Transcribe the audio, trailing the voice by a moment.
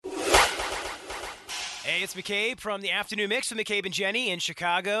Hey, it's McCabe from the Afternoon Mix with McCabe and Jenny in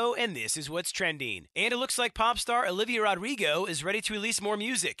Chicago, and this is what's trending. And it looks like pop star Olivia Rodrigo is ready to release more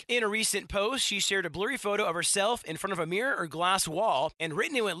music. In a recent post, she shared a blurry photo of herself in front of a mirror or glass wall, and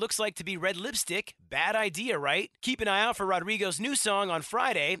written in what looks like to be red lipstick. Bad idea, right? Keep an eye out for Rodrigo's new song on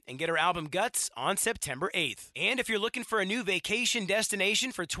Friday and get her album Guts on September 8th. And if you're looking for a new vacation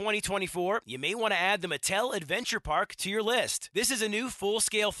destination for 2024, you may want to add the Mattel Adventure Park to your list. This is a new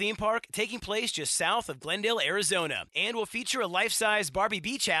full-scale theme park taking place just south of Glendale, Arizona, and will feature a life-size Barbie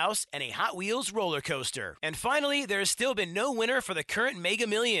Beach House and a Hot Wheels roller coaster. And finally, there has still been no winner for the current Mega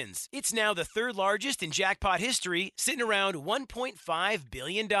Millions. It's now the third largest in jackpot history, sitting around $1.5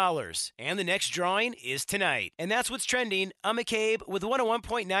 billion. And the next drawing is tonight. And that's what's trending. I'm McCabe with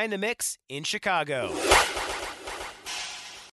 101.9 The Mix in Chicago.